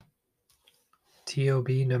TOB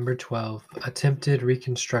number 12, Attempted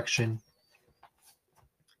Reconstruction.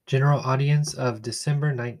 General audience of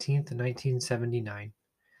December 19th, 1979.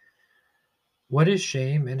 What is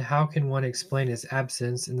shame, and how can one explain its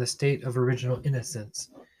absence in the state of original innocence,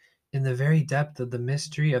 in the very depth of the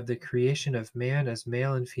mystery of the creation of man as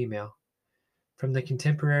male and female? From the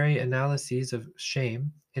contemporary analyses of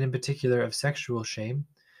shame, and in particular of sexual shame,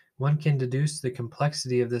 one can deduce the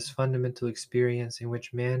complexity of this fundamental experience in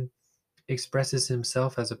which man expresses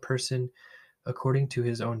himself as a person according to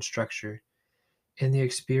his own structure. In the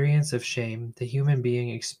experience of shame, the human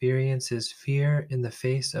being experiences fear in the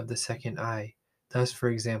face of the second I. Thus, for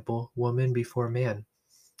example, woman before man.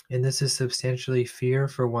 And this is substantially fear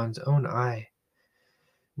for one's own I.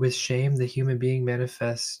 With shame, the human being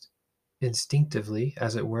manifests instinctively,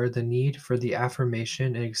 as it were, the need for the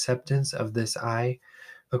affirmation and acceptance of this I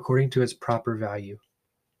according to its proper value.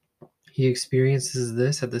 He experiences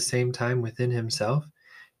this at the same time within himself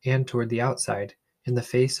and toward the outside, in the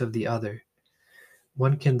face of the other.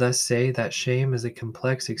 One can thus say that shame is a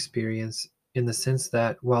complex experience in the sense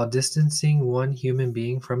that, while distancing one human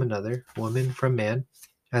being from another, woman from man,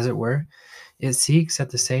 as it were, it seeks at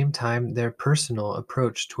the same time their personal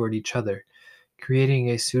approach toward each other, creating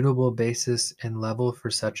a suitable basis and level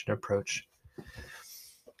for such an approach.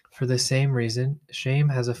 For the same reason, shame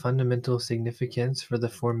has a fundamental significance for the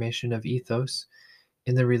formation of ethos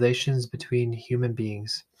in the relations between human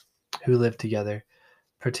beings who live together,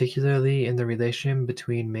 particularly in the relation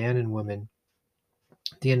between man and woman.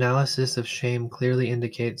 The analysis of shame clearly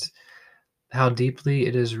indicates how deeply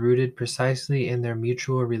it is rooted precisely in their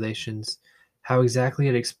mutual relations, how exactly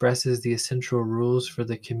it expresses the essential rules for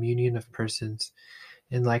the communion of persons,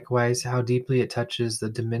 and likewise how deeply it touches the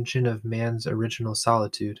dimension of man's original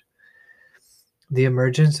solitude. The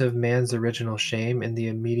emergence of man's original shame in the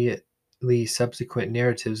immediately subsequent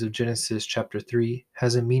narratives of Genesis chapter 3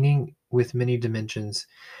 has a meaning with many dimensions,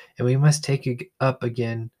 and we must take up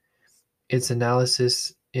again its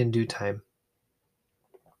analysis in due time.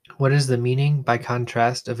 What is the meaning, by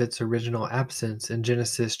contrast, of its original absence in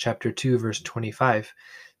Genesis chapter 2, verse 25?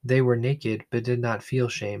 They were naked, but did not feel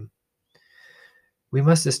shame. We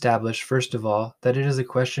must establish, first of all, that it is a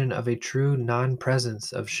question of a true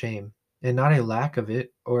non-presence of shame, and not a lack of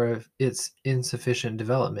it or of its insufficient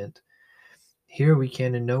development. Here we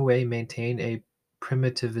can in no way maintain a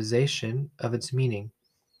primitivization of its meaning.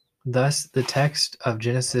 Thus, the text of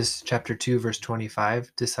Genesis chapter 2, verse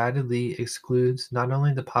 25 decidedly excludes not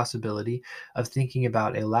only the possibility of thinking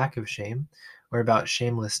about a lack of shame or about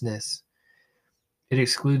shamelessness, it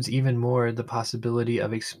excludes even more the possibility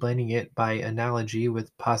of explaining it by analogy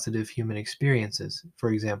with positive human experiences,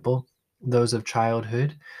 for example, those of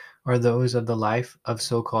childhood or those of the life of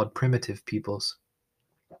so-called primitive peoples.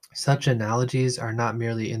 Such analogies are not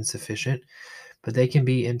merely insufficient, but they can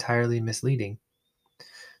be entirely misleading.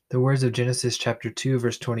 The words of Genesis chapter 2,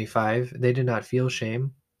 verse 25, they did not feel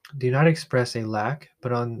shame, do not express a lack,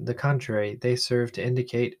 but on the contrary, they serve to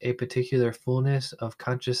indicate a particular fullness of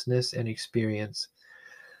consciousness and experience.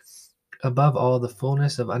 Above all, the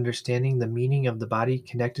fullness of understanding the meaning of the body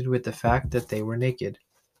connected with the fact that they were naked.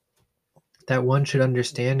 That one should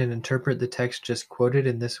understand and interpret the text just quoted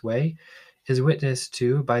in this way is witnessed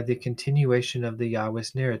to by the continuation of the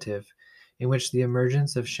Yahwist narrative, in which the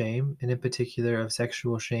emergence of shame, and in particular of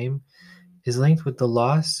sexual shame, is linked with the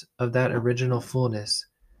loss of that original fullness.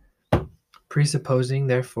 Presupposing,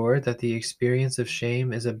 therefore, that the experience of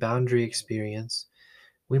shame is a boundary experience,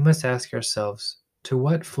 we must ask ourselves, to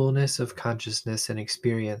what fullness of consciousness and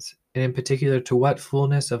experience, and in particular to what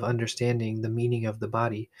fullness of understanding the meaning of the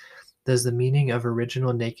body, does the meaning of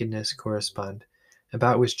original nakedness correspond,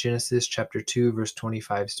 about which Genesis chapter 2, verse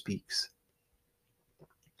 25 speaks?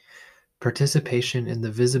 Participation in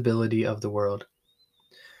the visibility of the world.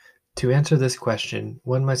 To answer this question,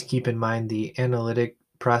 one must keep in mind the analytic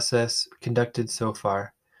process conducted so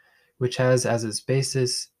far, which has its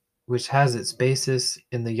basis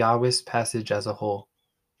in the Yahwist passage as a whole.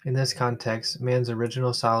 In this context, man's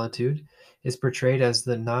original solitude is portrayed as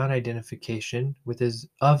the non-identification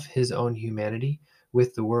of his own humanity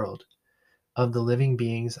with the world, of the living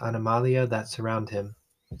beings animalia that surround him.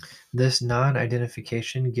 This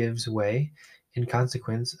non-identification gives way, in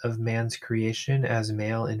consequence of man's creation as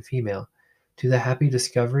male and female, to the happy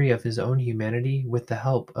discovery of his own humanity with the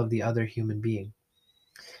help of the other human being.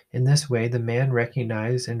 In this way, the man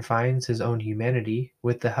recognizes and finds his own humanity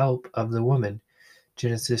with the help of the woman.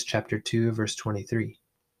 Genesis chapter 2, verse 23.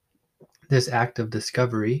 This act of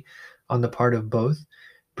discovery on the part of both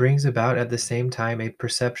brings about at the same time a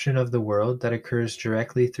perception of the world that occurs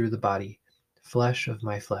directly through the body, flesh of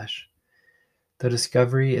my flesh. The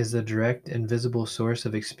discovery is the direct and visible source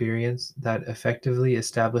of experience that effectively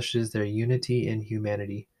establishes their unity in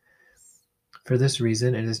humanity. For this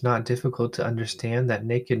reason, it is not difficult to understand that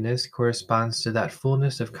nakedness corresponds to that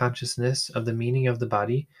fullness of consciousness of the meaning of the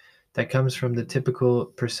body that comes from the typical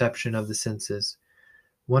perception of the senses.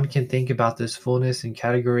 One can think about this fullness in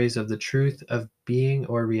categories of the truth of being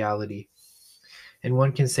or reality. And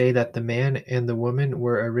one can say that the man and the woman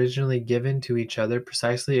were originally given to each other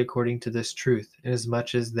precisely according to this truth,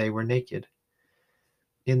 inasmuch as they were naked.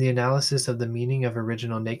 In the analysis of the meaning of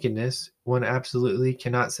original nakedness, one absolutely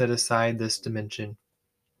cannot set aside this dimension.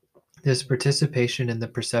 This participation in the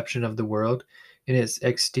perception of the world in its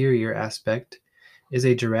exterior aspect is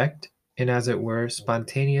a direct and, as it were,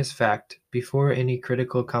 spontaneous fact before any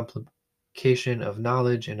critical complication of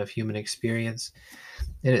knowledge and of human experience,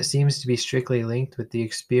 and it seems to be strictly linked with the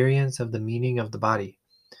experience of the meaning of the body.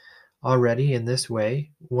 Already, in this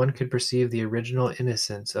way, one could perceive the original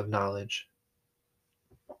innocence of knowledge,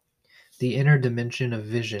 the inner dimension of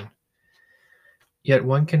vision. Yet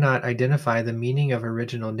one cannot identify the meaning of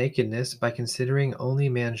original nakedness by considering only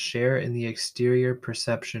man's share in the exterior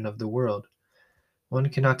perception of the world. One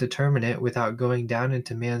cannot determine it without going down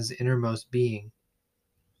into man's innermost being.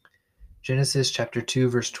 Genesis chapter 2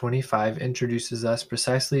 verse 25 introduces us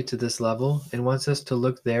precisely to this level and wants us to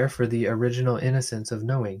look there for the original innocence of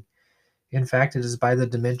knowing. In fact, it is by the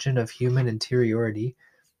dimension of human interiority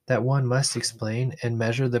that one must explain and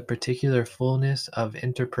measure the particular fullness of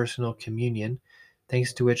interpersonal communion,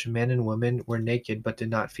 thanks to which men and women were naked but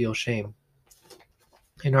did not feel shame.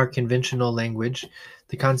 In our conventional language,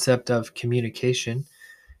 the concept of communication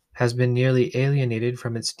has been nearly alienated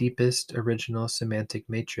from its deepest original semantic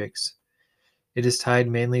matrix. It is tied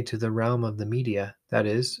mainly to the realm of the media, that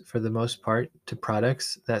is, for the most part, to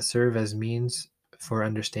products that serve as means for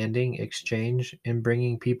understanding, exchange, and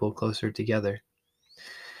bringing people closer together.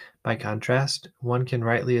 By contrast, one can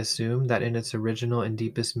rightly assume that in its original and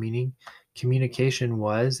deepest meaning, communication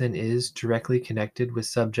was and is directly connected with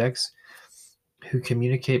subjects who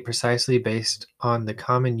communicate precisely based on the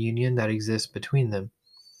common union that exists between them,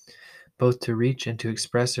 both to reach and to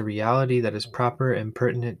express a reality that is proper and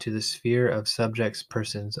pertinent to the sphere of subjects'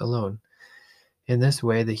 persons alone. In this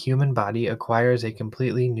way, the human body acquires a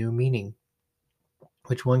completely new meaning,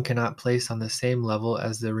 which one cannot place on the same level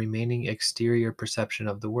as the remaining exterior perception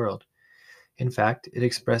of the world. In fact, it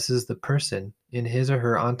expresses the person in his or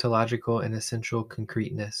her ontological and essential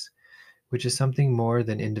concreteness, which is something more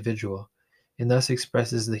than individual, and thus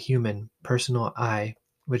expresses the human, personal I,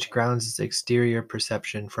 which grounds its exterior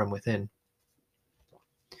perception from within.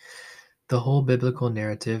 The whole biblical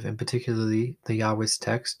narrative, and particularly the Yahweh's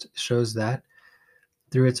text, shows that,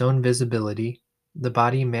 through its own visibility, the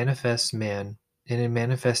body manifests man, and in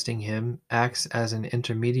manifesting him acts as an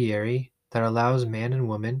intermediary that allows man and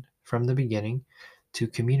woman, from the beginning, to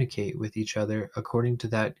communicate with each other according to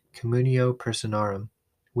that communio personarum,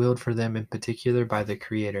 willed for them in particular by the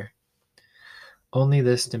Creator. Only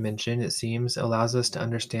this dimension, it seems, allows us to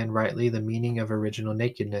understand rightly the meaning of original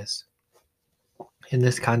nakedness. In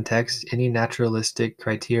this context, any naturalistic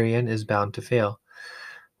criterion is bound to fail,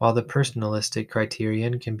 while the personalistic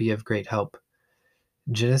criterion can be of great help.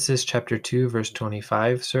 Genesis chapter 2 verse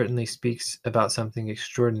 25 certainly speaks about something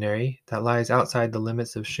extraordinary that lies outside the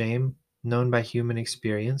limits of shame known by human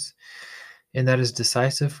experience, and that is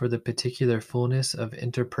decisive for the particular fullness of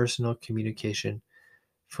interpersonal communication,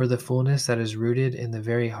 for the fullness that is rooted in the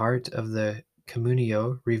very heart of the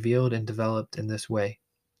communio revealed and developed in this way.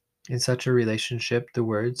 In such a relationship, the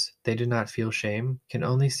words, "they did not feel shame," can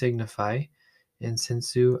only signify, in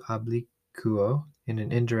sensu obliquo, in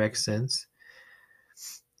an indirect sense,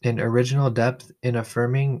 an original depth in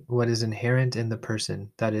affirming what is inherent in the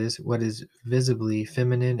person, that is, what is visibly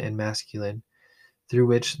feminine and masculine, through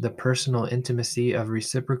which the personal intimacy of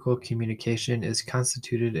reciprocal communication is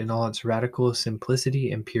constituted in all its radical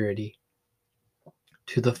simplicity and purity.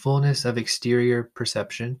 To the fullness of exterior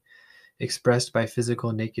perception, expressed by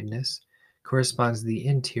physical nakedness, corresponds the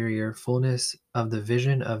interior fullness of the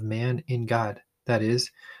vision of man in God, that is,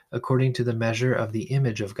 according to the measure of the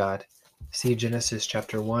image of God. See Genesis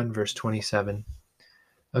chapter 1, verse 27.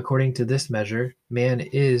 According to this measure, man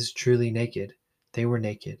is truly naked. They were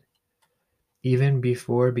naked, even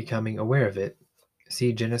before becoming aware of it.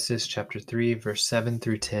 See Genesis chapter 3, verse 7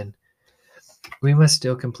 through 10. We must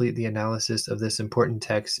still complete the analysis of this important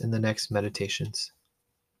text in the next meditations.